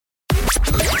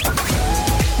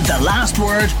The Last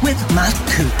Word with Matt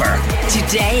Cooper.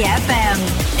 Today FM.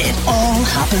 It all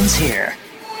happens here.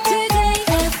 Today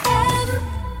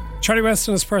FM. Charlie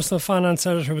Weston is personal finance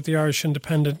editor with the Irish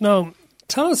Independent. Now,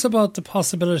 tell us about the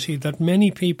possibility that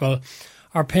many people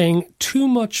are paying too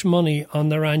much money on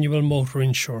their annual motor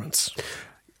insurance.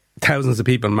 Thousands of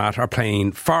people, Matt, are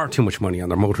paying far too much money on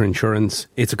their motor insurance.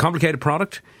 It's a complicated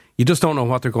product. You just don't know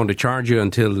what they're going to charge you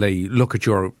until they look at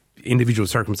your individual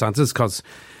circumstances, because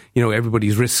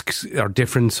everybody's risks are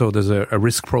different, so there's a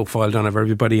risk profile done of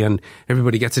everybody, and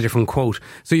everybody gets a different quote.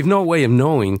 So you've no way of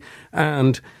knowing,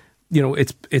 and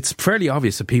it's fairly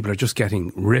obvious that people are just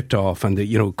getting ripped off, and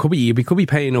you could be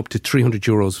paying up to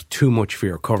 €300 too much for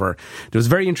your cover. There was a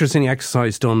very interesting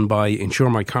exercise done by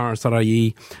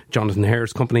insuremycars.ie, Jonathan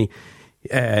Hare's company.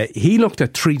 He looked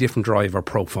at 3 different driver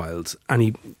profiles,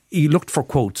 and he looked for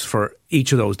quotes for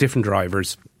each of those different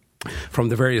drivers from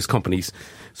the various companies.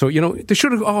 So, they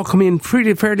should have all come in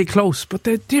fairly close, but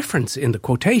the difference in the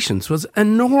quotations was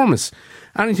enormous.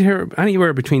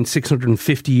 Anywhere between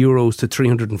 €650 to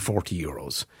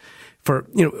 €340 for,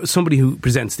 somebody who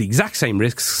presents the exact same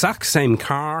risks, exact same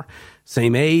car,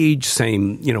 same age,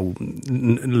 same,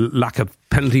 lack of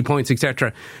penalty points,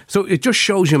 etc. So it just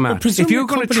shows you, Matt, if you're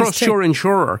going to trust your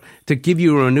insurer to give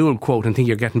you a renewal quote and think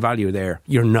you're getting value there,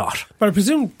 you're not. But I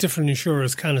presume different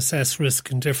insurers can assess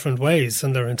risk in different ways,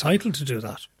 and they're entitled to do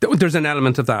that. There's an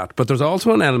element of that, but there's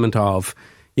also an element of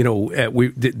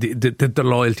the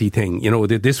loyalty thing.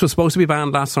 This was supposed to be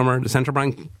banned last summer. The central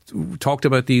bank talked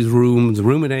about these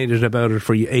ruminated about it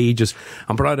for ages,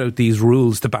 and brought out these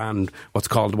rules to ban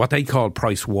what they call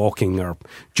price walking or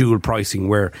dual pricing,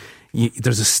 where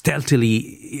there's a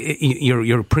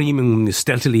your premium is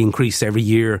stealthily increased every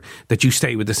year that you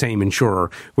stay with the same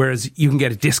insurer, whereas you can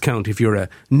get a discount if you're a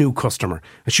new customer.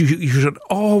 You should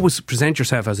always present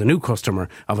yourself as a new customer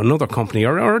of another company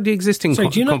or the existing company.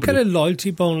 So do you not get a loyalty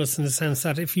bonus in the sense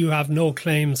that if you have no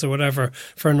claims or whatever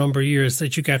for a number of years,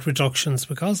 that you get reductions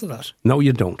because of that? No,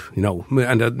 you don't.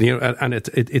 And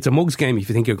it's a mug's game if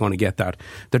you think you're going to get that.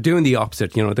 They're doing the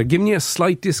opposite. They're giving you a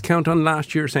slight discount on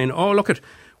last year, saying, "Oh, look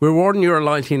we're rewarding your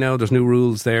loyalty now. There's new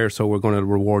rules there, so we're going to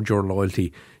reward your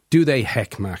loyalty." Do they?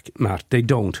 Heck, Matt, they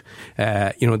don't.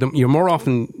 You're more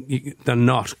often than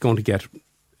not going to get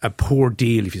a poor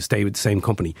deal if you stay with the same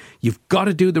company. You've got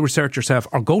to do the research yourself,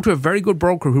 or go to a very good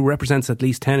broker who represents at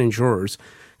least 10 insurers,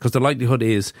 because the likelihood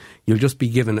is you'll just be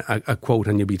given a quote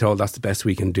and you'll be told that's the best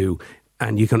we can do.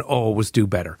 And you can always do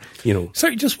better,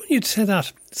 Sorry, just when you say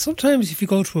that, sometimes if you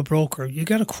go to a broker, you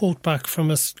get a quote back from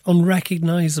an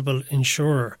unrecognisable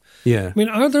insurer. Yeah. I mean,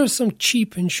 are there some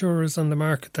cheap insurers on the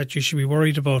market that you should be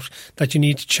worried about, that you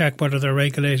need to check whether they're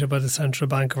regulated by the Central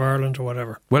Bank of Ireland or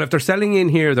whatever? Well, if they're selling in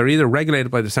here, they're either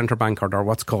regulated by the Central Bank or they're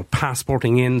what's called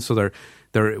passporting in, so they're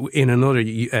in another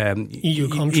EU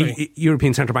country,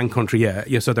 European Central Bank country.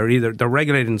 Yeah. So they're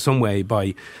regulated in some way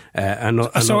by.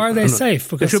 So are they safe?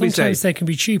 Because sometimes they can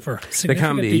be cheaper,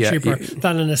 significantly cheaper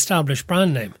than an established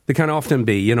brand name. They can often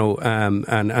be, you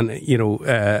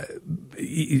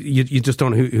just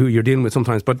don't know who you're dealing with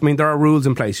sometimes. But I mean, there are rules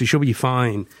in place. You should be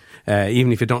fine,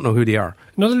 even if you don't know who they are.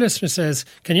 Another listener says,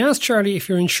 "Can you ask Charlie if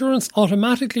your insurance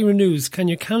automatically renews? Can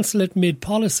you cancel it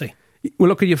mid-policy?" Well,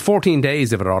 look, you have 14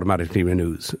 days if it automatically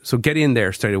renews. So get in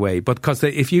there straight away. But because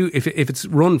if it's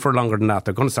run for longer than that,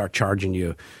 they're going to start charging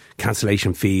you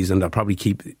cancellation fees, and they'll probably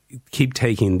keep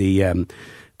taking the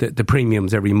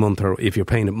premiums every month, or if you're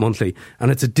paying it monthly.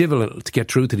 And it's a difficult to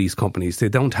get through to these companies. They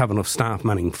don't have enough staff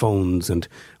manning phones and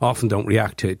often don't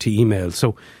react to emails.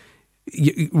 So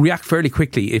you react fairly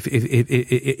quickly if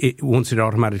once it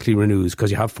automatically renews,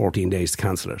 because you have 14 days to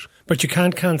cancel it. But you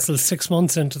can't cancel 6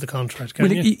 months into the contract,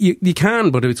 can you? You can,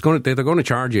 but if they're going to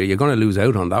charge you, you're going to lose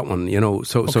out on that one,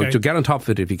 So to get on top of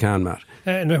it if you can, Matt.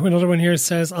 And another one here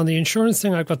says, on the insurance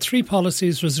thing, I've got 3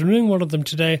 policies, was renewing one of them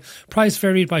today. Price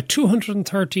varied by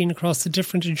 213 across the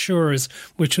different insurers,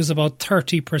 which was about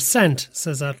 30%,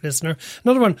 says that listener.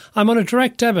 Another one, I'm on a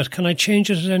direct debit. Can I change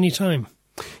it at any time?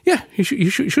 Yeah, you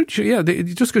should. Yeah,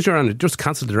 just because you're on it, just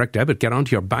cancel the direct debit. Get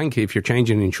onto your bank if you're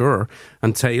changing insurer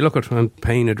and say, look, I'm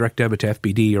paying a direct debit to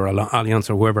FBD or Allianz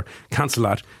or whoever. Cancel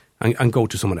that and go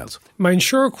to someone else. My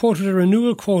insurer quoted a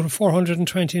renewal quote of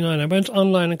 429. I went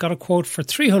online and got a quote for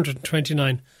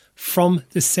 329 from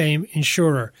the same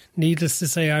insurer. Needless to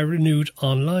say, I renewed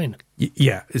online.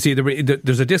 Yeah, see,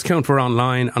 there's a discount for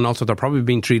online, and also they're probably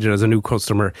being treated as a new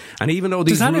customer. And even though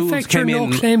these rules came in, does that affect your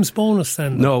no claims bonus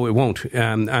then? No, it won't.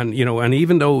 And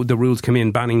even though the rules come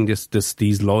in banning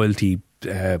these loyalty,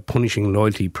 punishing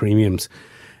loyalty premiums,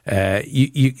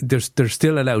 they're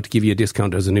still allowed to give you a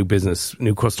discount as a new business,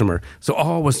 new customer. So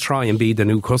always try and be the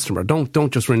new customer.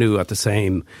 Don't just renew at the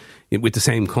same with the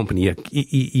same company.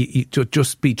 You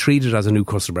just be treated as a new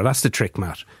customer. That's the trick,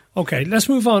 Matt. Okay, let's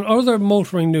move on. Other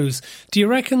motoring news. Do you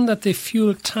reckon that the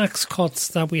fuel tax cuts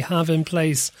that we have in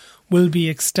place will be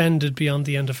extended beyond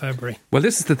the end of February? Well,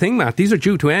 this is the thing, Matt. These are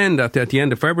due to end at the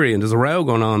end of February, and there's a row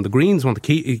going on. The Greens want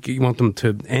them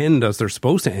to end as they're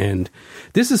supposed to end.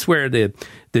 This is where the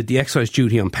excise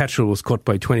duty on petrol was cut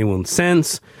by 21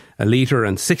 cents a litre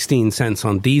and 16 cents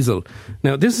on diesel.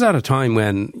 Now, this is at a time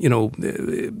when,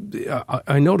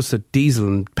 I noticed that diesel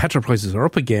and petrol prices are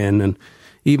up again, and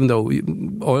even though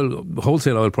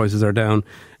wholesale oil prices are down.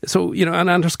 So,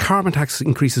 and there's carbon tax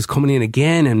increases coming in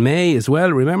again in May as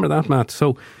well. Remember that, Matt?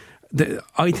 So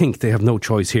I think they have no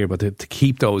choice here but to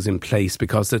keep those in place,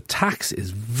 because the tax is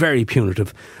very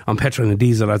punitive on petrol and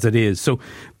diesel as it is. So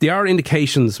there are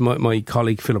indications, my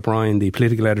colleague Philip Ryan, the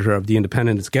political editor of The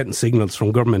Independent, is getting signals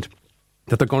from government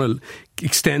that they're going to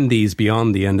extend these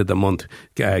beyond the end of the month,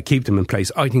 keep them in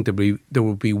place. I think there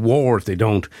will be war if they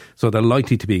don't. So they're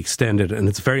likely to be extended, and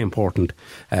it's very important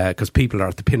because people are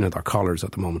at the pin of their collars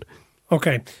at the moment.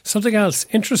 Okay, something else.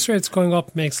 Interest rates going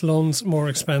up makes loans more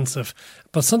expensive.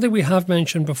 But something we have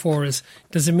mentioned before is,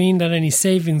 does it mean that any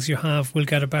savings you have will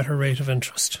get a better rate of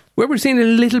interest? Well, we're seeing a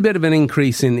little bit of an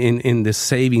increase in the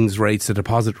savings rates, the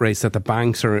deposit rates that the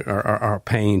banks are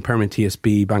paying. Permanent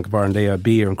TSB, Bank of Ireland,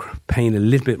 AIB are paying a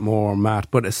little bit more,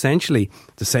 Matt. But essentially,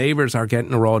 the savers are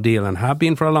getting a raw deal and have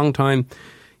been for a long time.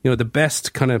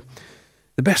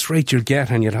 The best rate you'll get,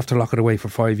 and you'll have to lock it away for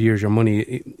 5 years, your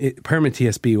money, Permanent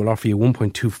TSB will offer you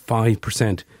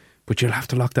 1.25%, but you'll have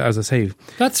to lock that, as I say.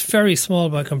 That's very small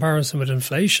by comparison with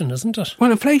inflation, isn't it?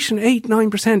 Well, inflation,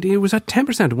 8-9%. It was at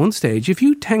 10% at one stage. If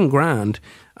you 10 grand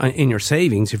in your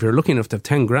savings, if you're lucky enough to have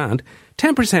 10 grand,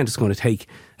 10% is going to take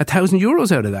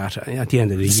 €1,000 out of that at the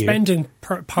end of the year. Spending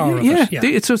power of it. Yeah,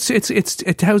 it's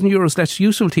 €1,000 less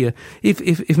useful to you.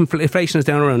 If inflation is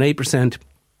down around 8%,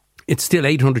 it's still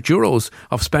 €800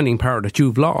 of spending power that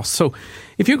you've lost. So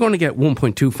if you're going to get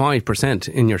 1.25%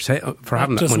 in your for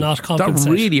having that money, that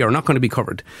really are not going to be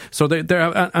covered. So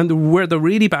where the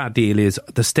really bad deal is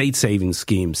the state savings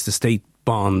schemes, the state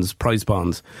bonds, prize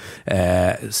bonds,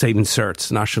 savings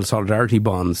certs, national solidarity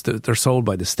bonds. They're sold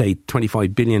by the state,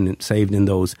 25 billion saved in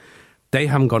those. They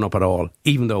haven't gone up at all,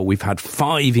 even though we've had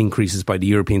 5 increases by the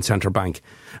European Central Bank.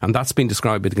 And that's been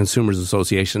described by the Consumers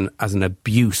Association as an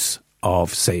abuse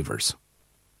of savers.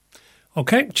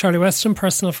 Okay, Charlie Weston,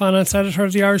 personal finance editor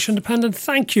of the Irish Independent.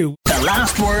 Thank you. The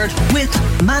Last Word with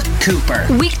Matt Cooper.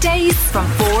 Weekdays from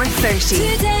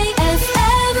 4:30. Today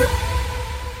FM.